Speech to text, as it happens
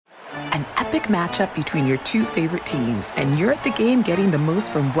An epic matchup between your two favorite teams, and you're at the game getting the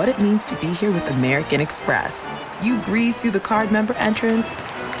most from what it means to be here with American Express. You breeze through the card member entrance,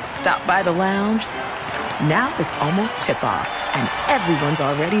 stop by the lounge. Now it's almost tip-off, and everyone's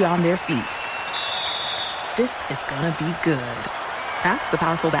already on their feet. This is gonna be good. That's the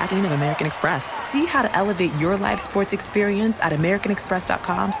powerful backing of American Express. See how to elevate your live sports experience at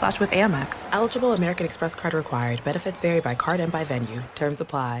americanexpress.com/withAmex. Eligible American Express card required. Benefits vary by card and by venue. Terms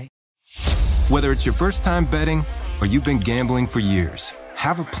apply. Whether it's your first time betting or you've been gambling for years,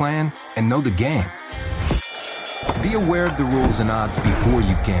 have a plan and know the game. Be aware of the rules and odds before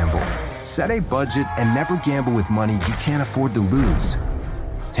you gamble. Set a budget and never gamble with money you can't afford to lose.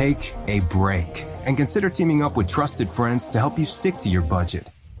 Take a break and consider teaming up with trusted friends to help you stick to your budget.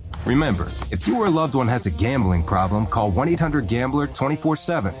 Remember, if you or a loved one has a gambling problem, call 1-800-GAMBLER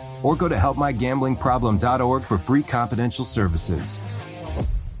 24/7 or go to helpmygamblingproblem.org for free confidential services.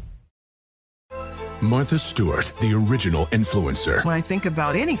 Martha Stewart, the original influencer. When I think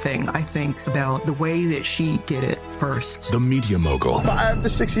about anything, I think about the way that she did it first. The media mogul. 5 to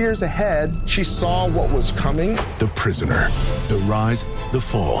 6 years ahead, she saw what was coming. The prisoner. The rise, the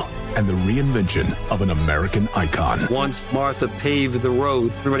fall, and the reinvention of an American icon. Once Martha paved the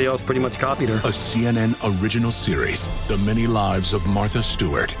road, everybody else pretty much copied her. A CNN original series, The Many Lives of Martha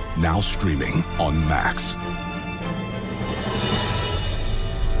Stewart, now streaming on Max.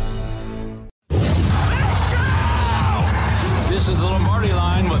 This is the Lombardi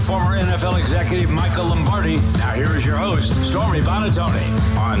Line with former NFL executive Michael Lombardi. Now here is your host, Stormy Buonantony,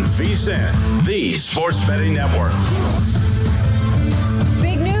 on VSiN, the Sports Betting Network.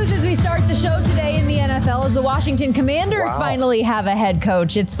 Big news as we start the show today in the NFL is the Washington Commanders finally have a head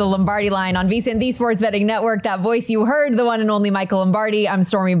coach. It's the Lombardi Line on VSiN, the Sports Betting Network. That voice you heard, the one and only Michael Lombardi. I'm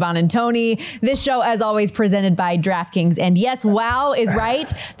Stormy Buonantony. This show, as always, presented by DraftKings. And yes, wow is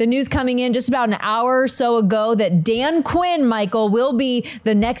right. The news coming in just about an hour or so ago that Dan Quinn, Michael, will be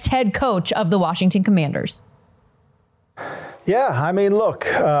the next head coach of the Washington Commanders. Yeah, I mean, look,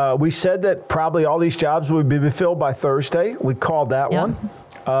 we said that probably all these jobs would be filled by Thursday. We called that one.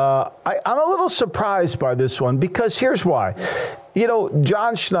 I'm a little surprised by this one because here's why. You know,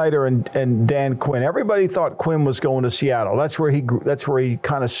 John Schneider and Dan Quinn, everybody thought Quinn was going to Seattle. That's where he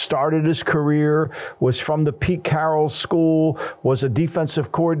kind of started his career, was from the Pete Carroll school, was a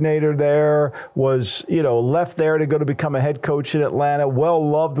defensive coordinator there, was, left there to go to become a head coach in Atlanta, well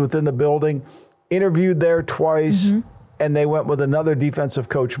loved within the building, interviewed there twice. And they went with another defensive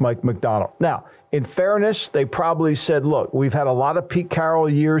coach, Mike McDonald. Now, in fairness, they probably said, look, we've had a lot of Pete Carroll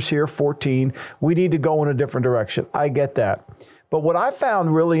years here, 14. We need to go in a different direction. I get that. But what I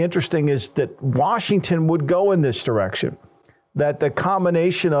found really interesting is that Washington would go in this direction, that the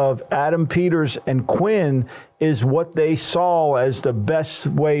combination of Adam Peters and Quinn is what they saw as the best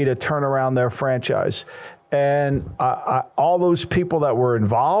way to turn around their franchise. And all those people that were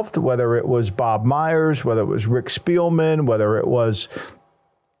involved, whether it was Bob Myers, whether it was Rick Spielman, whether it was,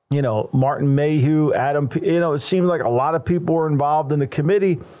 Martin Mayhew, Adam, it seemed like a lot of people were involved in the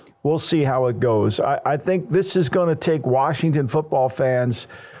committee. We'll see how it goes. I think this is going to take Washington football fans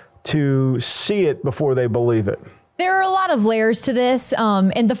to see it before they believe it. There are a lot of layers to this.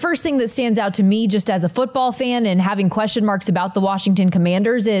 And the first thing that stands out to me just as a football fan and having question marks about the Washington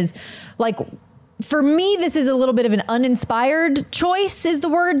Commanders is for me, this is a little bit of an uninspired choice is the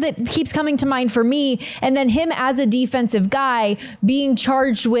word that keeps coming to mind for me. And then him as a defensive guy being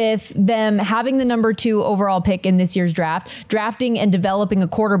charged with them having the number 2 overall pick in this year's draft, drafting and developing a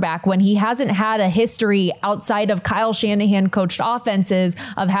quarterback when he hasn't had a history outside of Kyle Shanahan coached offenses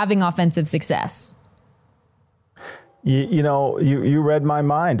of having offensive success. You read my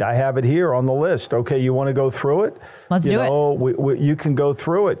mind. I have it here on the list. Okay, you want to go through it? Let's do it. You can go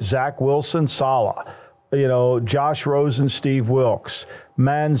through it. Zach Wilson, Saleh. Josh Rosen, Steve Wilkes.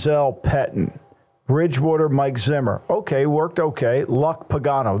 Manziel, Pettin. Bridgewater, Mike Zimmer. Okay, worked okay. Luck,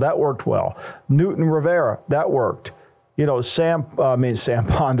 Pagano. That worked well. Newton, Rivera. That worked. Christian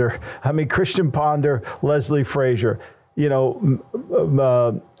Ponder, Leslie Frazier.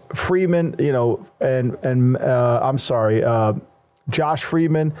 Freeman, Josh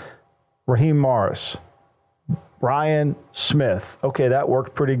Freeman, Raheem Morris, Ryan Smith. Okay, that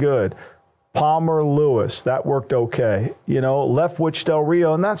worked pretty good. Palmer Lewis, that worked okay. Leftwich Del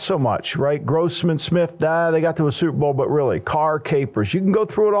Rio, not so much, right? Grossman Smith, they got to a Super Bowl, but really, Carr, Capers, you can go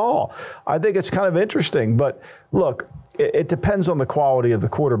through it all. I think it's kind of interesting, but look, it depends on the quality of the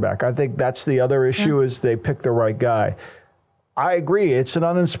quarterback. I think that's the other issue is they pick the right guy. I agree. It's an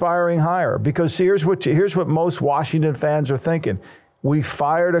uninspiring hire because here's what most Washington fans are thinking. we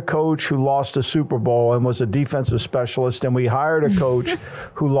fired a coach who lost a Super Bowl and was a defensive specialist, and we hired a coach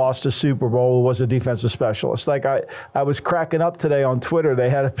who lost a Super Bowl who was a defensive specialist. Like I was cracking up today on Twitter. They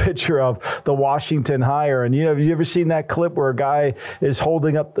had a picture of the Washington hire, and have you ever seen that clip where a guy is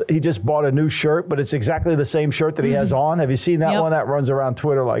holding up, he just bought a new shirt, but it's exactly the same shirt that he has on? Have you seen that one? That runs around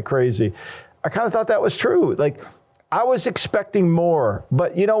Twitter like crazy. I kind of thought that was true. Like, I was expecting more,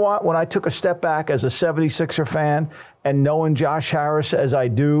 but you know what? When I took a step back as a 76er fan and knowing Josh Harris as I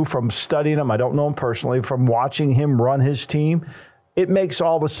do from studying him, I don't know him personally, from watching him run his team, it makes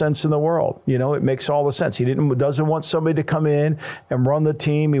all the sense in the world. It makes all the sense. He doesn't want somebody to come in and run the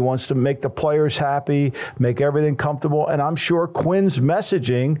team. He wants to make the players happy, make everything comfortable. And I'm sure Quinn's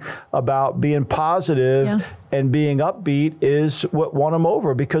messaging about being positive and being upbeat is what won him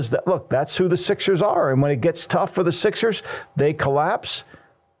over, because that's who the Sixers are. And when it gets tough for the Sixers, they collapse.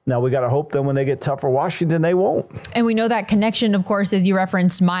 Now, we got to hope that when they get tough for Washington, they won't. And we know that connection, of course, as you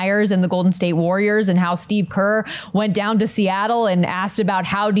referenced Myers and the Golden State Warriors, and how Steve Kerr went down to Seattle and asked about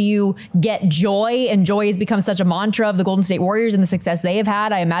how do you get joy, and joy has become such a mantra of the Golden State Warriors and the success they have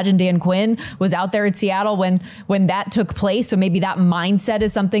had. I imagine Dan Quinn was out there at Seattle when that took place. So maybe that mindset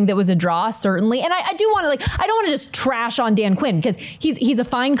is something that was a draw, certainly. And I do want to, I don't want to just trash on Dan Quinn, because he's a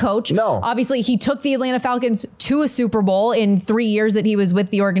fine coach. No. Obviously, he took the Atlanta Falcons to a Super Bowl in 3 years that he was with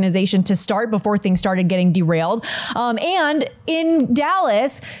the organization to start, before things started getting derailed. And in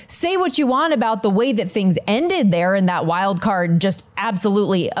Dallas, say what you want about the way that things ended there in that wild card, just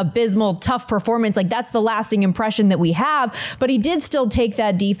absolutely abysmal, tough performance. Like, that's the lasting impression that we have. But he did still take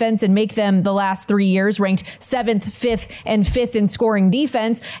that defense and make them the last 3 years ranked 7th, 5th, and 5th in scoring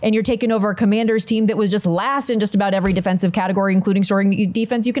defense. And you're taking over a Commanders team that was just last in just about every defensive category, including scoring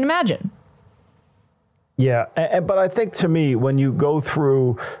defense you can imagine. Yeah, but I think, to me, when you go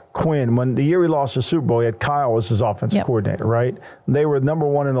through Quinn, when the year he lost the Super Bowl, he had Kyle as his offensive coordinator, right? They were number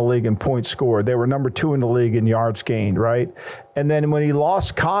 1 in the league in points scored. They were number 2 in the league in yards gained, right? And then when he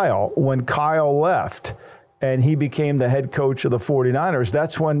lost Kyle, when Kyle left and he became the head coach of the 49ers,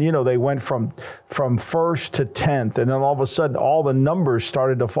 that's when, they went from 1st to 10th. And then all of a sudden, all the numbers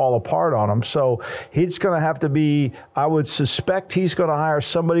started to fall apart on him. So he's going to have to be, I would suspect he's going to hire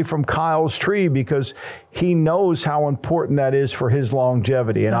somebody from Kyle's tree, because he knows how important that is for his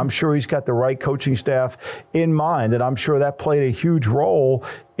longevity. And I'm sure he's got the right coaching staff in mind. And I'm sure that played a huge role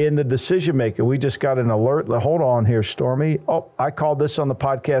in the decision making. We just got an alert. Hold on here, Stormy. Oh, I called this on the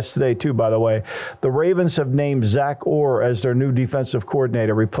podcast today too, by the way. The Ravens have named Zach Orr as their new defensive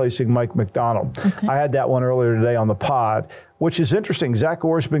coordinator, replacing Mike McDonald. Okay. I had that one earlier today on the pod, which is interesting. Zach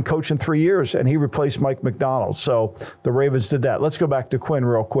Orr's been coaching 3 years, and he replaced Mike McDonald. So the Ravens did that. Let's go back to Quinn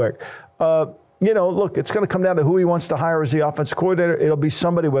real quick. Look, it's going to come down to who he wants to hire as the offensive coordinator. It'll be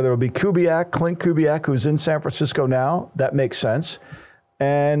somebody, whether it'll be Clint Kubiak, who's in San Francisco now. That makes sense.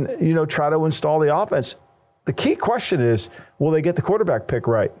 And, try to install the offense. The key question is, will they get the quarterback pick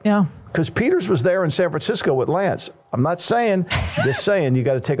right? Yeah. Because Peters was there in San Francisco with Lance. I'm not saying, just saying, you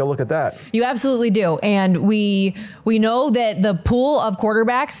got to take a look at that. You absolutely do. And we know that the pool of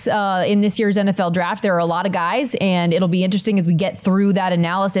quarterbacks in this year's NFL draft, there are a lot of guys, and it'll be interesting as we get through that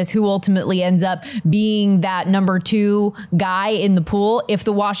analysis, who ultimately ends up being that number 2 guy in the pool. If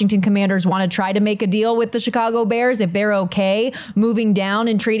the Washington Commanders want to try to make a deal with the Chicago Bears, if they're okay moving down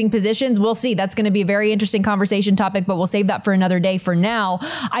and trading positions, we'll see. That's going to be a very interesting conversation topic, but we'll save that for another day. For now,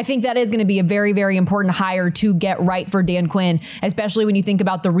 I think that is going to be a very, very important hire to get right for Dan Quinn, especially when you think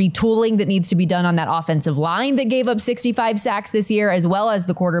about the retooling that needs to be done on that offensive line that gave up 65 sacks this year, as well as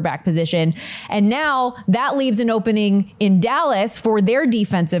the quarterback position. And now that leaves an opening in Dallas for their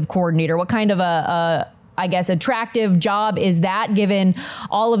defensive coordinator. What kind of attractive job is that, given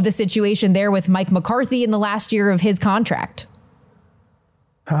all of the situation there with Mike McCarthy in the last year of his contract?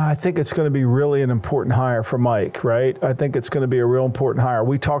 I think it's going to be really an important hire for Mike, right? I think it's going to be a real important hire.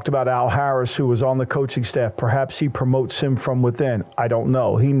 We talked about Al Harris, who was on the coaching staff. Perhaps he promotes him from within. I don't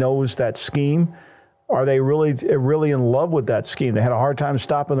know. He knows that scheme. Are they really in love with that scheme? They had a hard time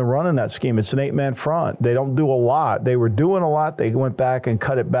stopping the run in that scheme. It's an 8-man front. They don't do a lot. They were doing a lot. They went back and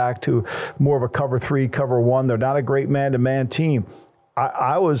cut it back to more of a cover 3, cover 1. They're not a great man-to-man team.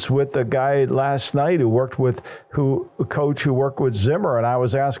 I was with a guy last night a coach who worked with Zimmer, and I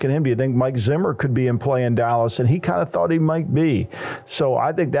was asking him, do you think Mike Zimmer could be in play in Dallas? And he kind of thought he might be. So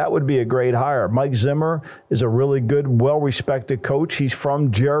I think that would be a great hire. Mike Zimmer is a really good, well-respected coach. He's from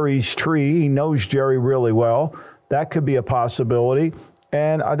Jerry's tree. He knows Jerry really well. That could be a possibility.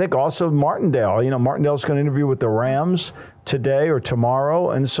 And I think also Martindale. Martindale's going to interview with the Rams today or tomorrow,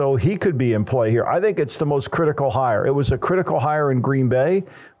 and so he could be in play here. I think it's the most critical hire. It was a critical hire in Green Bay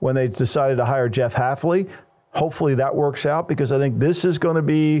when they decided to hire Jeff Hafley. Hopefully that works out, because I think this is going to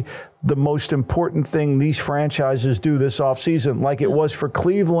be the most important thing these franchises do this offseason, like it was for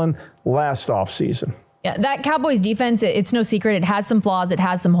Cleveland last offseason. Yeah, that Cowboys defense, it's no secret. It has some flaws. It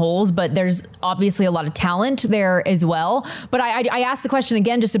has some holes, but there's obviously a lot of talent there as well. But I asked the question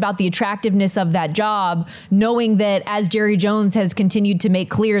again just about the attractiveness of that job, knowing that as Jerry Jones has continued to make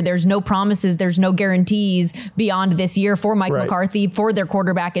clear, there's no promises, there's no guarantees beyond this year for Mike McCarthy, for their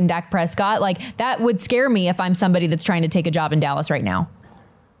quarterback in Dak Prescott. Like, that would scare me if I'm somebody that's trying to take a job in Dallas right now.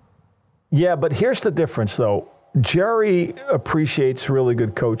 Yeah, but here's the difference, though. Jerry appreciates really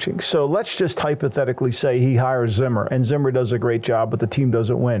good coaching. So let's just hypothetically say he hires Zimmer, and Zimmer does a great job, but the team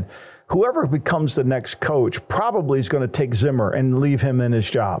doesn't win. Whoever becomes the next coach probably is going to take Zimmer and leave him in his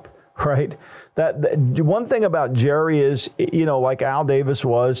job, right? That one thing about Jerry is, like Al Davis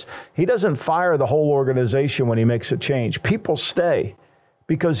was, he doesn't fire the whole organization when he makes a change. People stay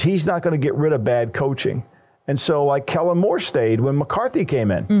because he's not going to get rid of bad coaching. And so, like, Kellen Moore stayed when McCarthy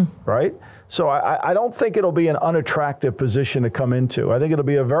came in, right? So I don't think it'll be an unattractive position to come into. I think it'll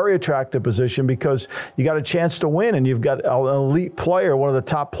be a very attractive position because you got a chance to win, and you've got an elite player, one of the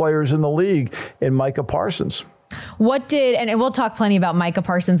top players in the league, in Micah Parsons. And we'll talk plenty about Micah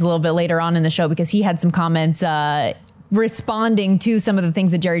Parsons a little bit later on in the show, because he had some comments responding to some of the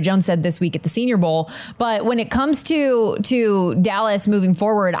things that Jerry Jones said this week at the Senior Bowl. But when it comes to Dallas moving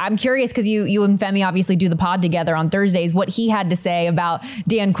forward, I'm curious, because you and Femi obviously do the pod together on Thursdays, what he had to say about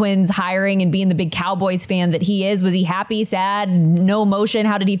Dan Quinn's hiring and being the big Cowboys fan that he is. Was he happy, sad, no emotion?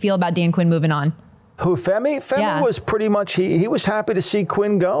 How did he feel about Dan Quinn moving on? Who, Femi? Femi was pretty much, he was happy to see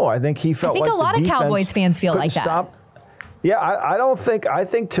Quinn go. I think he felt like a lot of Cowboys fans feel like that. Yeah, I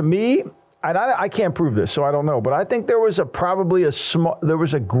think to me, and I can't prove this, so I don't know, but I think there was there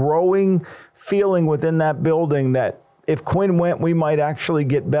was a growing feeling within that building that if Quinn went, we might actually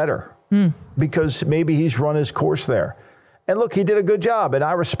get better because maybe he's run his course there. And look, he did a good job, and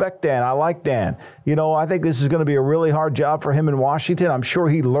I respect Dan. I like Dan. I think this is going to be a really hard job for him in Washington. I'm sure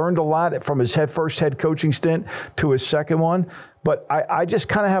he learned a lot from his first head coaching stint to his second one. But I just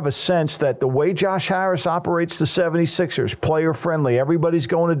kind of have a sense that the way Josh Harris operates the 76ers, player friendly, everybody's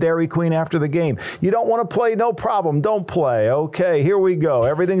going to Dairy Queen after the game. You don't want to play? No problem. Don't play. Okay, here we go.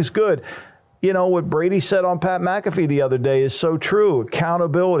 Everything's good. What Brady said on Pat McAfee the other day is so true.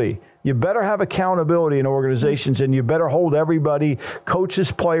 Accountability. You better have accountability in organizations, and you better hold everybody,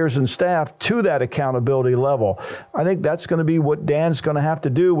 coaches, players, and staff, to that accountability level. I think that's going to be what Dan's going to have to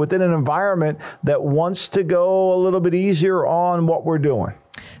do within an environment that wants to go a little bit easier on what we're doing.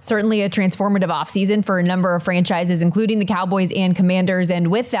 Certainly a transformative offseason for a number of franchises, including the Cowboys and Commanders.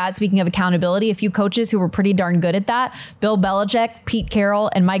 And with that, speaking of accountability, a few coaches who were pretty darn good at that: Bill Belichick, Pete Carroll,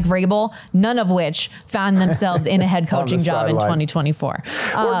 and Mike Vrabel, none of which found themselves in a head coaching job in 2024.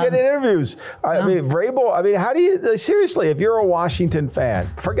 We're getting interviews. I mean, Vrabel, how do you, seriously, if you're a Washington fan,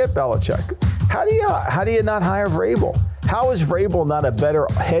 forget Belichick. How do you not hire Vrabel? How is Vrabel not a better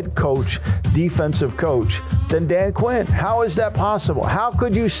head coach, defensive coach than Dan Quinn? How is that possible? How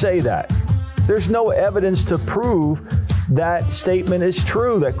could you say that? There's no evidence to prove that statement is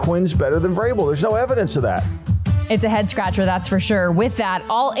true, that Quinn's better than Vrabel. There's no evidence of that. It's a head scratcher, that's for sure. With that,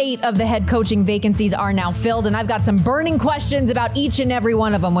 all 8 of the head coaching vacancies are now filled, and I've got some burning questions about each and every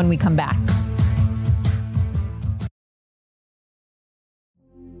one of them when we come back.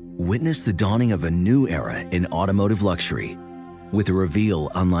 Witness the dawning of a new era in automotive luxury with a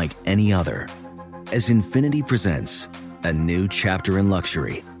reveal unlike any other as Infiniti presents a new chapter in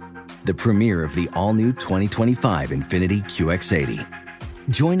luxury, the premiere of the all-new 2025 Infiniti QX80.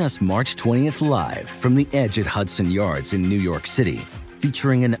 Join us March 20th live from the Edge at Hudson Yards in New York City,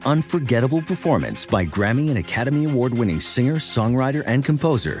 featuring an unforgettable performance by Grammy and Academy Award-winning singer, songwriter, and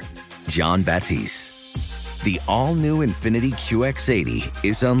composer Jon Batiste. The all-new Infiniti QX80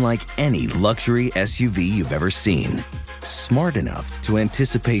 is unlike any luxury SUV you've ever seen. Smart enough to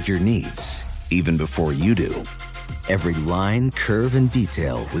anticipate your needs, even before you do. Every line, curve, and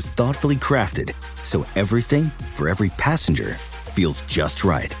detail was thoughtfully crafted, so everything for every passenger feels just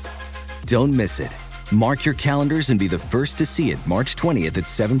right. Don't miss it. Mark your calendars and be the first to see it March 20th at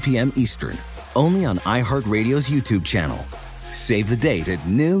 7 p.m. Eastern, only on iHeartRadio's YouTube channel. Save the date at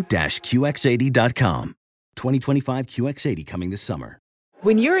new-QX80.com. 2025 QX80 coming this summer.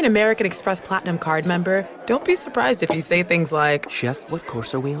 When you're an American Express Platinum card member, don't be surprised if you say things like, "Chef, what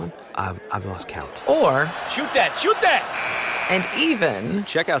course are we on? I've lost count." Or, Shoot that! and even...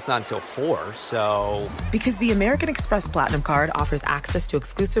 Checkout's not until 4, so... Because the American Express Platinum Card offers access to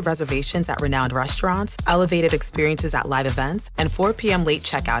exclusive reservations at renowned restaurants, elevated experiences at live events, and 4 p.m. late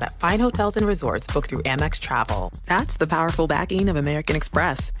checkout at fine hotels and resorts booked through Amex Travel. That's the powerful backing of American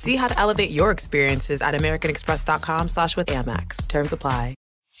Express. See how to elevate your experiences at americanexpress.com/withAmex. Terms apply.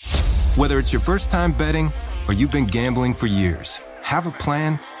 Whether it's your first time betting or you've been gambling for years, have a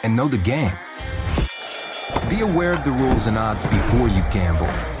plan and know the game. Be aware of the rules and odds before you gamble.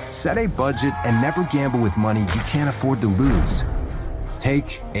 Set a budget and never gamble with money you can't afford to lose.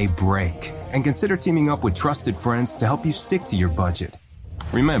 Take a break and consider teaming up with trusted friends to help you stick to your budget.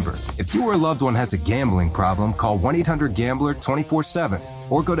 Remember, if you or a loved one has a gambling problem, call 1-800-GAMBLER 24/7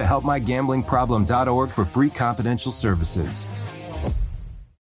 or go to helpmygamblingproblem.org for free confidential services.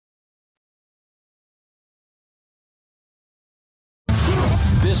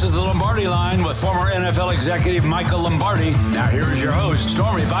 This is the Lombardi Line with former NFL executive Michael Lombardi. Now here is your host,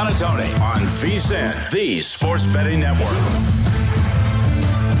 Stormy Buonantony, on VSiN, the Sports Betting Network.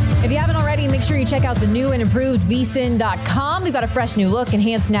 If you haven't already, make sure you check out the new and improved vsin.com. We've got a fresh new look,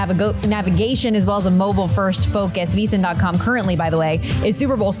 enhanced navigation, as well as a mobile-first focus. vsin.com currently, by the way, is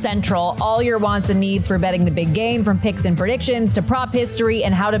Super Bowl Central. All your wants and needs for betting the big game, from picks and predictions to prop history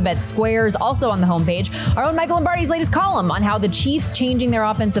and how to bet squares. Also on the homepage, our own Michael Lombardi's latest column on how the Chiefs changing their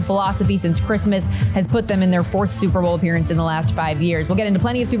offensive philosophy since Christmas has put them in their 4th Super Bowl appearance in the last 5 years. We'll get into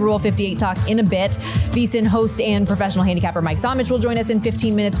plenty of Super Bowl 58 talk in a bit. VSiN host and professional handicapper Mike Somich will join us in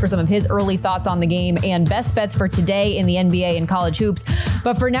 15 minutes for some of his early thoughts on the game and best bets for today in the NBA and college hoops.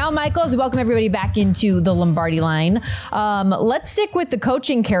 But for now, Michael, as we welcome everybody back into the Lombardi Line, let's stick with the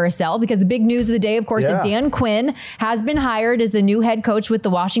coaching carousel, because the big news of the day, of course, that Dan Quinn has been hired as the new head coach with the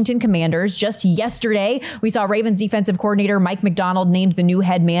Washington Commanders. Just yesterday, we saw Ravens defensive coordinator Mike Macdonald named the new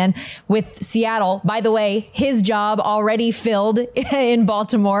head man with Seattle. By the way, his job already filled in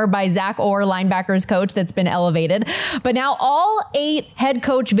Baltimore by Zach Orr, linebackers coach, that's been elevated. But now all 8 head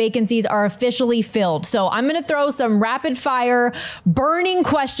coach vacancies are officially filled. So I'm going to throw some rapid fire burning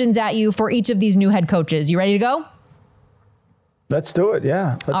questions at you for each of these new head coaches. You ready to go? Let's do it.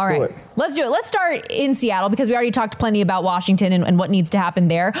 Yeah, let's do it. Let's do it. Let's start in Seattle, because we already talked plenty about Washington and what needs to happen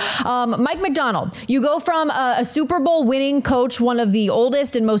there. Mike Macdonald, you go from a Super Bowl winning coach, one of the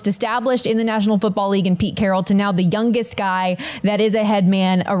oldest and most established in the National Football League, in Pete Carroll, to now the youngest guy that is a head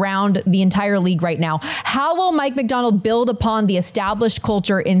man around the entire league right now. How will Mike Macdonald build upon the established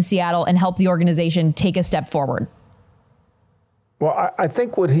culture in Seattle and help the organization take a step forward? Well, I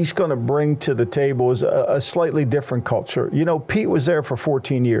think what he's going to bring to the table is a slightly different culture. You know, Pete was there for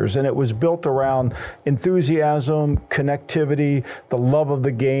 14 years, and it was built around enthusiasm, connectivity, the love of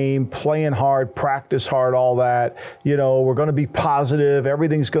the game, playing hard, practice hard, all that. You know, we're going to be positive.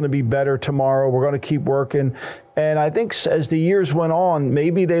 Everything's going to be better tomorrow. We're going to keep working. And I think as the years went on,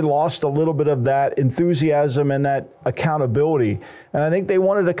 maybe they lost a little bit of that enthusiasm and that accountability. And I think they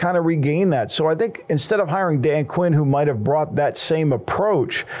wanted to kind of regain that. So I think instead of hiring Dan Quinn, who might have brought that same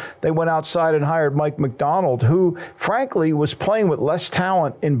approach, they went outside and hired Mike Macdonald, who frankly was playing with less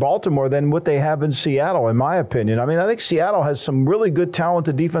talent in Baltimore than what they have in Seattle, in my opinion. I mean, I think Seattle has some really good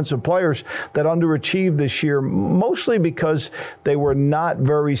talented defensive players that underachieved this year, mostly because they were not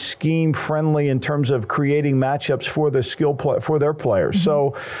very scheme friendly in terms of creating matchups for their for their players. Mm-hmm.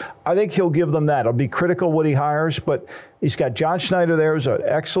 So I think he'll give them that. It'll be critical what he hires, but he's got John Schneider there, who's an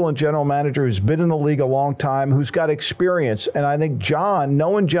excellent general manager who's been in the league a long time, who's got experience. And I think John,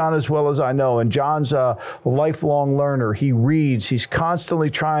 knowing John as well as I know, and John's a lifelong learner. He reads. He's constantly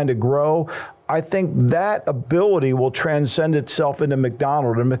trying to grow. I think that ability will transcend itself into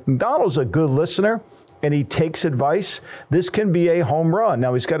Macdonald. And Macdonald's a good listener, and he takes advice. This can be a home run.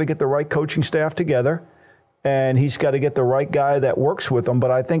 Now, he's got to get the right coaching staff together, and he's got to get the right guy that works with him. But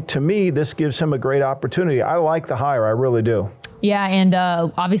I think, to me, this gives him a great opportunity. I like the hire. I really do. Yeah, and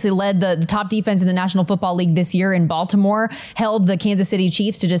obviously led the top defense in the National Football League this year in Baltimore, held the Kansas City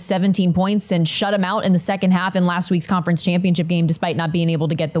Chiefs to just 17 points and shut them out in the second half in last week's conference championship game, despite not being able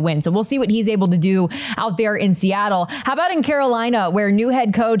to get the win. So we'll see what he's able to do out there in Seattle. How about in Carolina, where new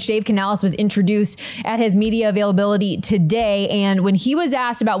head coach Dave Canales was introduced at his media availability today? And when he was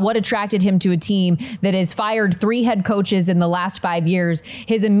asked about what attracted him to a team that has fired 3 head coaches in the last 5 years,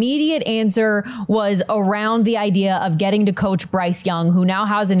 his immediate answer was around the idea of getting to coach Bryce Young, who now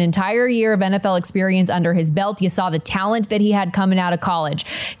has an entire year of NFL experience under his belt. You saw the talent that he had coming out of college.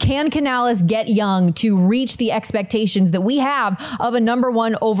 Can Canales get Young to reach the expectations that we have of a number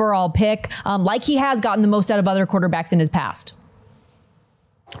 1 overall pick, like he has gotten the most out of other quarterbacks in his past?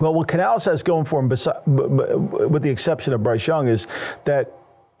 Well, what Canales has going for him, with the exception of Bryce Young, is that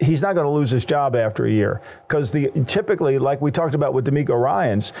he's not going to lose his job after a year, because typically, like we talked about with D'Amico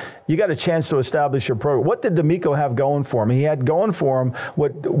Ryans, you got a chance to establish your program. What did D'Amico have going for him? He had going for him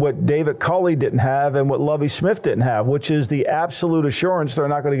what David Culley didn't have and what Lovie Smith didn't have, which is the absolute assurance they're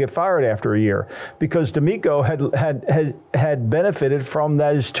not going to get fired after a year, because D'Amico had benefited from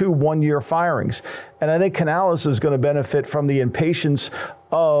those 2 one-year firings. And I think Canales is going to benefit from the impatience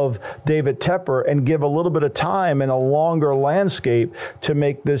of David Tepper and give a little bit of time and a longer landscape to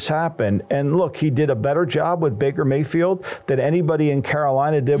make this happen. And look, he did a better job with Baker Mayfield than anybody in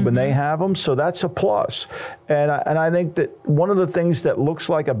Carolina did when they have him. So that's a plus. And I think that one of the things that looks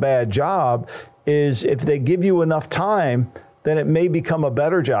like a bad job is if they give you enough time, then it may become a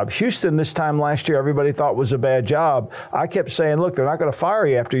better job. Houston this time last year, everybody thought was a bad job. I kept saying, look, they're not going to fire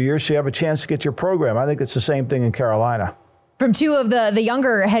you after a year, so you have a chance to get your program. I think it's the same thing in Carolina. From 2 of the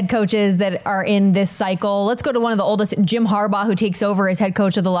younger head coaches that are in this cycle, let's go to one of the oldest, Jim Harbaugh, who takes over as head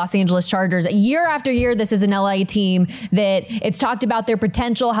coach of the Los Angeles Chargers. Year after year, this is an LA team that it's talked about their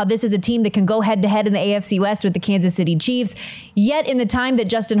potential, how this is a team that can go head to head in the AFC West with the Kansas City Chiefs. Yet in the time that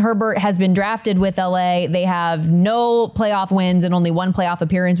Justin Herbert has been drafted with LA, they have no playoff wins and only 1 playoff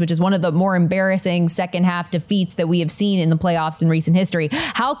appearance, which is one of the more embarrassing second half defeats that we have seen in the playoffs in recent history.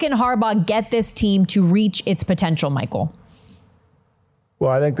 How can Harbaugh get this team to reach its potential, Michael? Well,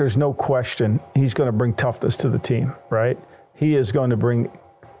 I think there's no question he's going to bring toughness to the team, right? He is going to bring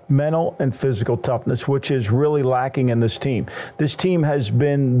mental and physical toughness, which is really lacking in this team. This team has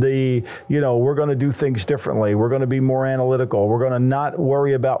been we're going to do things differently. We're going to be more analytical. We're going to not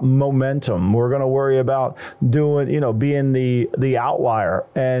worry about momentum. We're going to worry about being the outlier.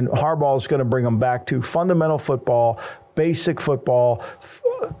 And Harbaugh is going to bring them back to fundamental football, basic football,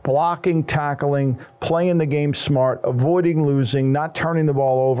 blocking, tackling, playing the game smart, avoiding losing, not turning the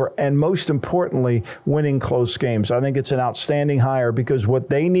ball over, and most importantly, winning close games. I think it's an outstanding hire because what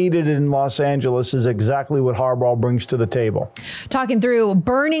they needed in Los Angeles is exactly what Harbaugh brings to the table. Talking through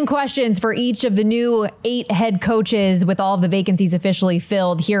burning questions for each of the new 8 head coaches with all of the vacancies officially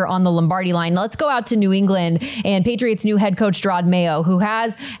filled here on the Lombardi line. Let's go out to New England and Patriots' new head coach, Gerard Mayo, who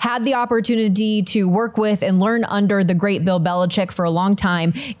has had the opportunity to work with and learn under the great Bill Belichick for a long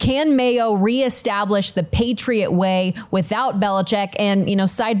time. Can Mayo reestablish the Patriot way without Belichick? And,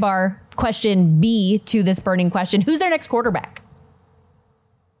 sidebar question B to this burning question, who's their next quarterback?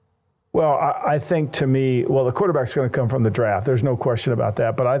 Well, I think the quarterback's going to come from the draft. There's no question about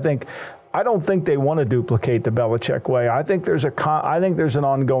that. But I don't think they want to duplicate the Belichick way. I think there's an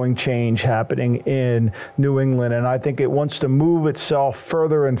ongoing change happening in New England, and I think it wants to move itself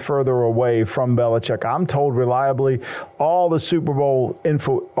further and further away from Belichick. I'm told reliably all the Super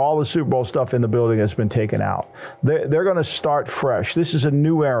Bowl stuff in the building has been taken out. They're going to start fresh. This is a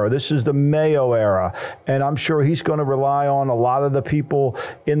new era. This is the Mayo era, and I'm sure he's going to rely on a lot of the people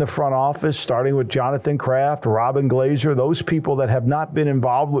in the front office, starting with Jonathan Kraft, Robin Glazer, those people that have not been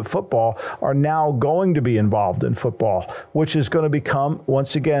involved with football are now going to be involved in football, which is going to become,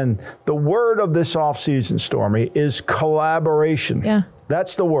 once again, the word of this offseason, Stormy, is collaboration. Yeah.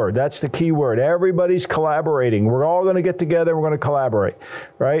 That's the word. That's the key word. Everybody's collaborating. We're all going to get together. We're going to collaborate,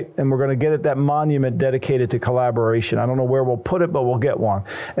 right? And we're going to get at that monument dedicated to collaboration. I don't know where we'll put it, but we'll get one.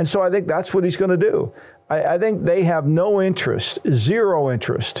 And so I think that's what he's going to do. I think they have no interest, zero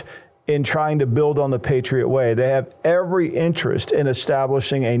interest, in trying to build on the Patriot way. They have every interest in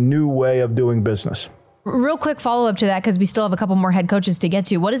establishing a new way of doing business. Real quick follow-up to that, because we still have a couple more head coaches to get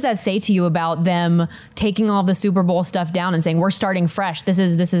to. What does that say to you about them taking all the Super Bowl stuff down and saying, we're starting fresh? This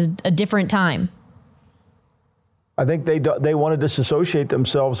is a different time. I think they want to disassociate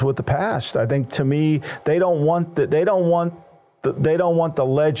themselves with the past. I think, to me, they don't want the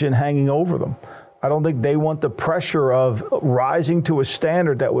legend hanging over them. I don't think they want the pressure of rising to a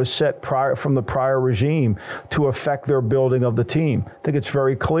standard that was set from the prior regime to affect their building of the team. I think it's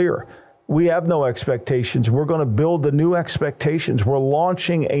very clear. We have no expectations. We're going to build the new expectations. We're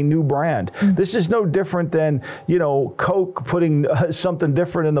launching a new brand. Mm-hmm. This is no different than, Coke putting something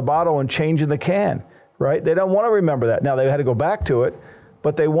different in the bottle and changing the can, right? They don't want to remember that. Now, they had to go back to it,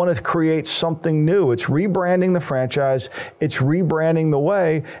 but they want to create something new. It's rebranding the franchise. It's rebranding the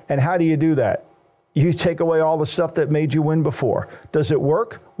way. And how do you do that? You take away all the stuff that made you win before. Does it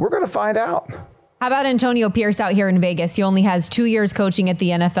work? We're going to find out. How about Antonio Pierce out here in Vegas? He only has 2 years coaching at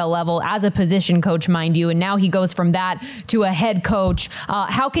the NFL level as a position coach, mind you, and now he goes from that to a head coach.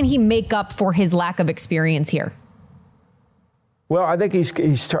 How can he make up for his lack of experience here? Well, I think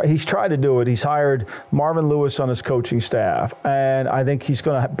he's tried to do it. He's hired Marvin Lewis on his coaching staff, and I think he's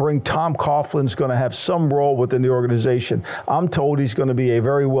going to bring Tom Coughlin's going to have some role within the organization. I'm told he's going to be a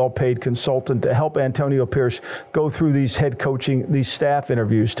very well-paid consultant to help Antonio Pierce go through these these staff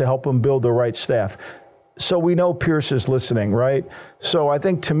interviews to help him build the right staff. So we know Pierce is listening, right? So I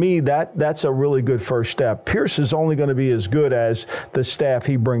think to me that's a really good first step. Pierce is only going to be as good as the staff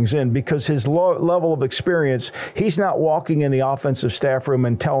he brings in because his level of experience, he's not walking in the offensive staff room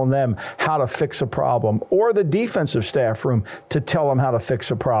and telling them how to fix a problem or the defensive staff room to tell them how to fix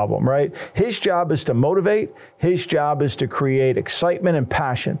a problem, right? His job is to motivate. His job is to create excitement and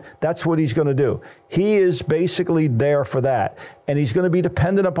passion. That's what he's going to do. He is basically there for that. And he's going to be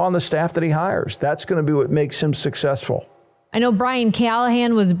dependent upon the staff that he hires. That's going to be what makes him successful. I know Brian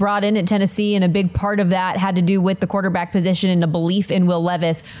Callahan was brought in at Tennessee, and a big part of that had to do with the quarterback position and a belief in Will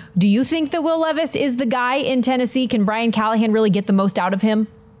Levis. Do you think that Will Levis is the guy in Tennessee? Can Brian Callahan really get the most out of him?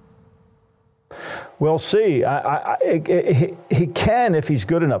 We'll see. He can if he's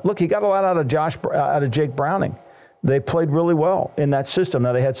good enough. Look, he got a lot out of Jake Browning. They played really well in that system.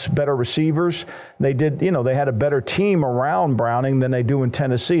 Now, they had better receivers. They had a better team around Browning than they do in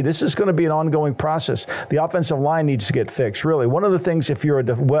Tennessee. This is going to be an ongoing process. The offensive line needs to get fixed, really. One of the things, if you're a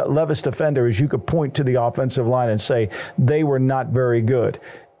Levis defender, is you could point to the offensive line and say they were not very good.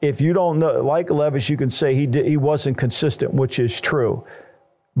 If you don't know, like Levis, you can say he wasn't consistent, which is true.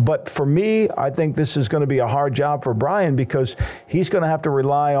 But for me, I think this is going to be a hard job for Brian because he's going to have to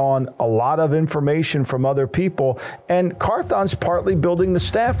rely on a lot of information from other people. And Carthon's partly building the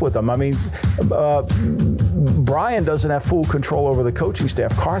staff with him. I mean, Brian doesn't have full control over the coaching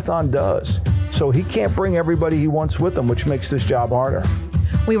staff. Carthon does. So he can't bring everybody he wants with him, which makes this job harder.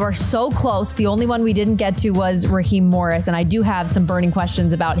 We were so close. The only one we didn't get to was Raheem Morris, and I do have some burning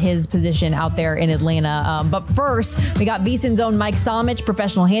questions about his position out there in Atlanta. But first, we got VSiN's own Mike Somich,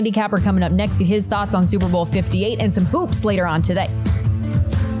 professional handicapper, coming up next. Get his thoughts on Super Bowl 58 and some hoops later on today.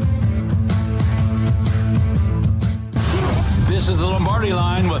 This is the Lombardi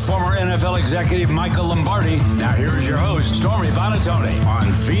Line with former NFL executive Michael Lombardi. Now here is your host, Stormy Buonantony, on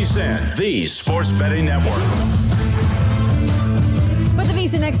VSiN, the Sports Betting Network. Put the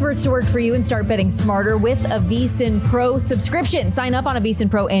VSiN experts to work for you and start betting smarter with a VSiN Pro subscription. Sign up on a VSiN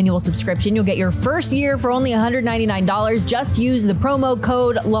Pro annual subscription. You'll get your first year for only $199. Just use the promo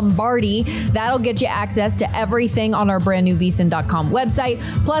code Lombardi. That'll get you access to everything on our brand new VSiN.com website,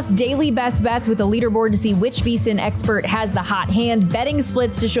 plus daily best bets with a leaderboard to see which VSiN expert has the hot hand, betting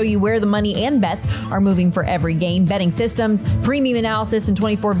splits to show you where the money and bets are moving for every game, betting systems, premium analysis, and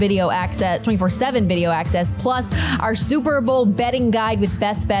 24/7 video access, plus our Super Bowl betting guide with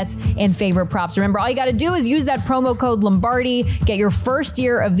best bets and favorite props. Remember, all you got to do is use that promo code Lombardi. Get your first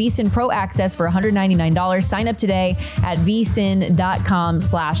year of VSiN Pro access for $199. Sign up today at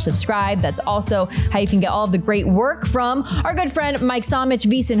vsin.com/subscribe. That's also how you can get all of the great work from our good friend Mike Somich,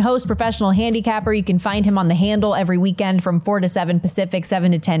 VSiN host, professional handicapper. You can find him on The Handle every weekend from 4 to 7 Pacific,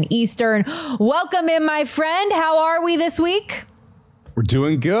 7 to 10 Eastern. Welcome in, my friend. How are we this week? We're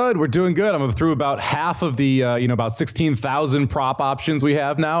doing good. I'm through about half of the, about 16,000 prop options we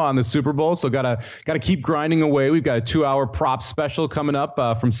have now on the Super Bowl. So gotta keep grinding away. We've got a 2-hour prop special coming up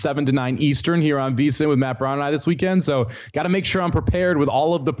from 7 to 9 Eastern here on VSiN with Matt Brown and I this weekend. So got to make sure I'm prepared with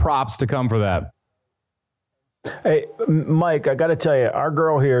all of the props to come for that. Hey, Mike, I got to tell you, our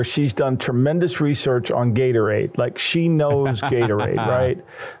girl here, she's done tremendous research on Gatorade. Like, she knows Gatorade, right?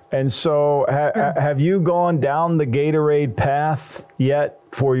 And so have you gone down the Gatorade path yet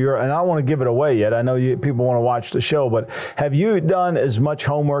for your, and I don't want to give it away yet. I know people want to watch the show, but have you done as much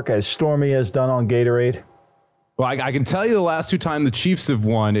homework as Stormy has done on Gatorade? Well, I can tell you the last two times the Chiefs have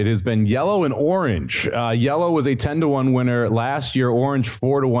won, it has been yellow and orange. Yellow was a 10-1 winner last year, orange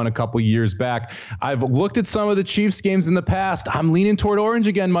 4-1 a couple years back. I've looked at some of the Chiefs games in the past. I'm leaning toward orange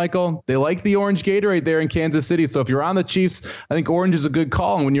again, Michael. They like the orange Gatorade there in Kansas City. So if you're on the Chiefs, I think orange is a good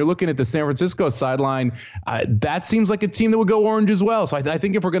call. And when you're looking at the San Francisco sideline, that seems like a team that would go orange as well. So I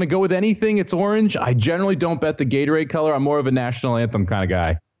think if we're going to go with anything, it's orange. I generally don't bet the Gatorade color. I'm more of a national anthem kind of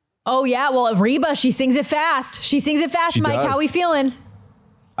guy. Oh, yeah. Well, Reba, she sings it fast. She Mike. Does. How we feeling?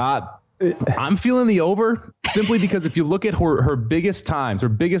 I'm feeling the over simply because if you look at her biggest times, her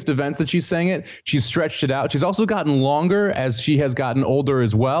biggest events that she's sang it, she's stretched it out. She's also gotten longer as she has gotten older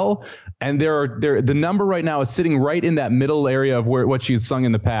as well. And the number right now is sitting right in that middle area of what she's sung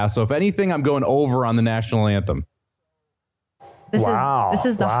in the past. So if anything, I'm going over on the national anthem. This wow. This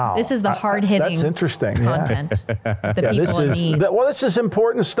is the hard hitting. That's interesting. Content that the people need. This is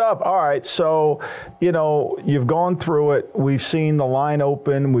important stuff. All right, so you've gone through it. We've seen the line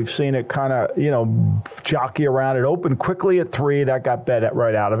open. We've seen it kind of jockey around. It opened quickly at 3. That got bet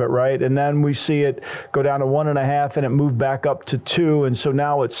right out of it, right? And then we see it go down to 1.5, and it moved back up to 2, and so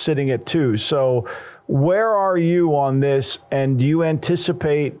now it's sitting at 2. So where are you on this, and do you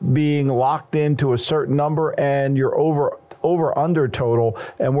anticipate being locked into a certain number and your over-under total,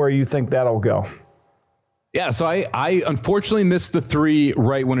 and where you think that'll go? Yeah, so I unfortunately missed the 3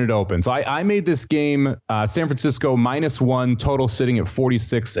 right when it opened. So I made this game San Francisco -1, total sitting at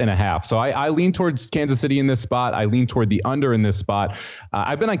 46.5. So I lean towards Kansas City in this spot. I lean toward the under in this spot.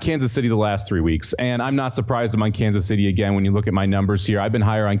 I've been on Kansas City the last 3 weeks, and I'm not surprised I'm on Kansas City again when you look at my numbers here. I've been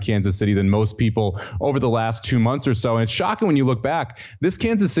higher on Kansas City than most people over the last 2 months or so, and it's shocking when you look back. This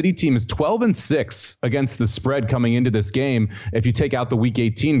Kansas City team is 12-6 against the spread coming into this game if you take out the Week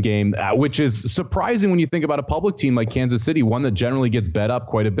 18 game, which is surprising when you think about a public team like Kansas City, one that generally gets bet up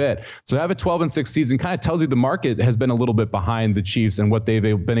quite a bit. So to have a 12-6 season kind of tells you the market has been a little bit behind the Chiefs and what they've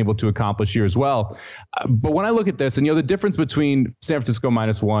been able to accomplish here as well. But when I look at this, and the difference between San Francisco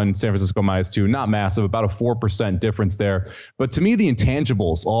 -1, San Francisco -2, not massive, about a 4% difference there. But to me, the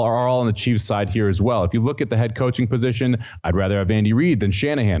intangibles are all on the Chiefs side here as well. If you look at the head coaching position, I'd rather have Andy Reid than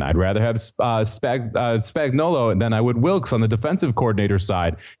Shanahan. I'd rather have Spagnuolo than I would Wilkes on the defensive coordinator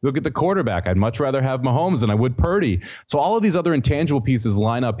side. You look at the quarterback, I'd much rather have Mahomes than I would Purdy. So all of these other intangible pieces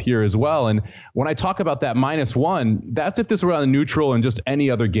line up here as well. And when I talk about that -1, that's if this were on a neutral in just any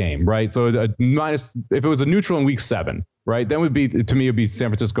other game, right? So if it was a neutral in Week 7, right, then it'd be San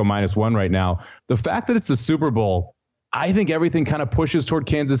Francisco -1 right now. The fact that it's the Super Bowl, I think everything kind of pushes toward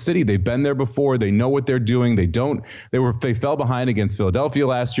Kansas City. They've been there before. They know what they're doing. They fell behind against Philadelphia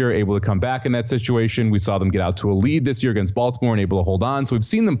last year, able to come back in that situation. We saw them get out to a lead this year against Baltimore and able to hold on. So we've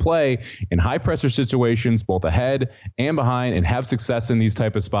seen them play in high pressure situations, both ahead and behind, and have success in these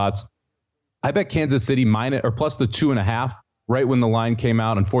type of spots. I bet Kansas City plus the 2.5. Right when the line came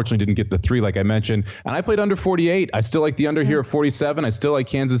out. Unfortunately, didn't get the 3 like I mentioned. And I played under 48. I still like the under here at 47. I still like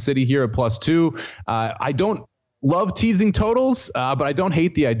Kansas City here at +2. I don't love teasing totals, but I don't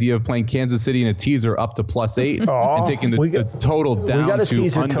hate the idea of playing Kansas City in a teaser up to +8 and taking the total down to under. We got a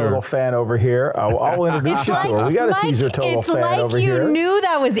teaser total fan over here. I'll introduce you to her. We got a teaser total fan over here. It's like you knew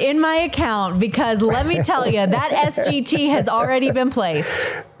that was in my account, because let me tell you, that SGT has already been placed.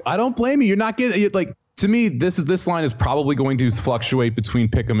 I don't blame you. You're not getting to me, this line is probably going to fluctuate between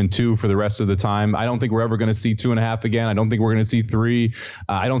pick'em and 2 for the rest of the time. I don't think we're ever going to see 2.5 again. I don't think we're going to see 3.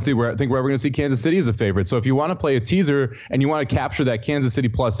 I think we're ever going to see Kansas City as a favorite. So if you want to play a teaser and you want to capture that Kansas City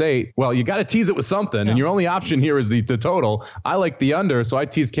 +8, well, you got to tease it with something. And your only option here is the total. I like the under, so I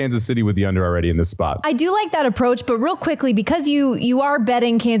tease Kansas City with the under already in this spot. I do like that approach, but real quickly, because you are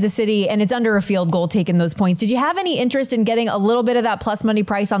betting Kansas City and it's under a field goal taking those points, did you have any interest in getting a little bit of that plus money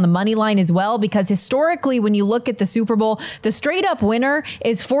price on the money line as well? Because historically, when you look at the Super Bowl, the straight up winner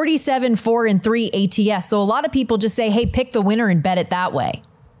is 47-4-3 ATS. So a lot of people just say, hey, pick the winner and bet it that way.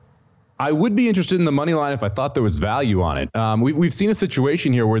 I would be interested in the money line if I thought there was value on it. We've seen a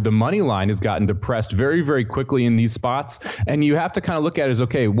situation here where the money line has gotten depressed very, very quickly in these spots. And you have to kind of look at it as,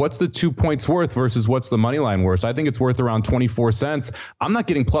 okay, what's the 2 points worth versus what's the money line worth? So I think it's worth around 24 cents. I'm not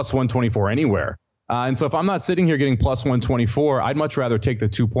getting plus 124 anywhere. And so if I'm not sitting here getting plus 124, I'd much rather take the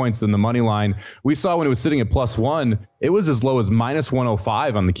 2 points than the money line. We saw when it was sitting at +1, it was as low as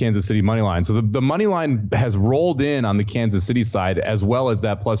 -105 on the Kansas City money line. So the money line has rolled in on the Kansas City side as well as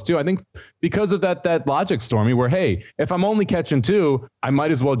that +2. I think because of that logic, Stormy, where, hey, if I'm only catching 2, I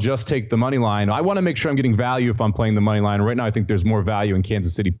might as well just take the money line. I want to make sure I'm getting value if I'm playing the money line. Right now, I think there's more value in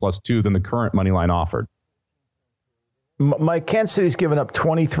Kansas City +2 than the current money line offered. Mike, Kansas City's given up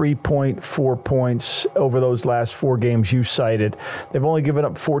 23.4 points over those last 4 games you cited. They've only given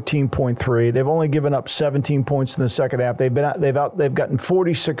up 14.3. They've only given up 17 points in the second half. They've gotten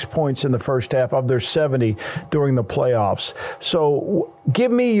 46 points in the first half of their 70 during the playoffs. So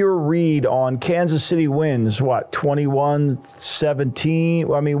give me your read on Kansas City wins,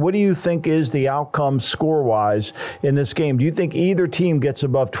 21-17? I mean, what do you think is the outcome score-wise in this game? Do you think either team gets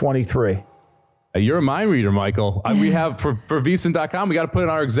above 23? You're a mind reader, Michael. We have for VSiN.com, we got to put in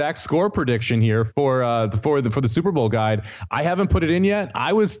our exact score prediction here for the Super Bowl guide. I haven't put it in yet.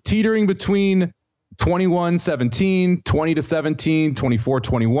 I was teetering between 21-17, 20-17,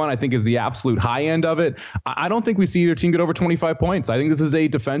 24-21, I think is the absolute high end of it. I don't think we see either team get over 25 points. I think this is a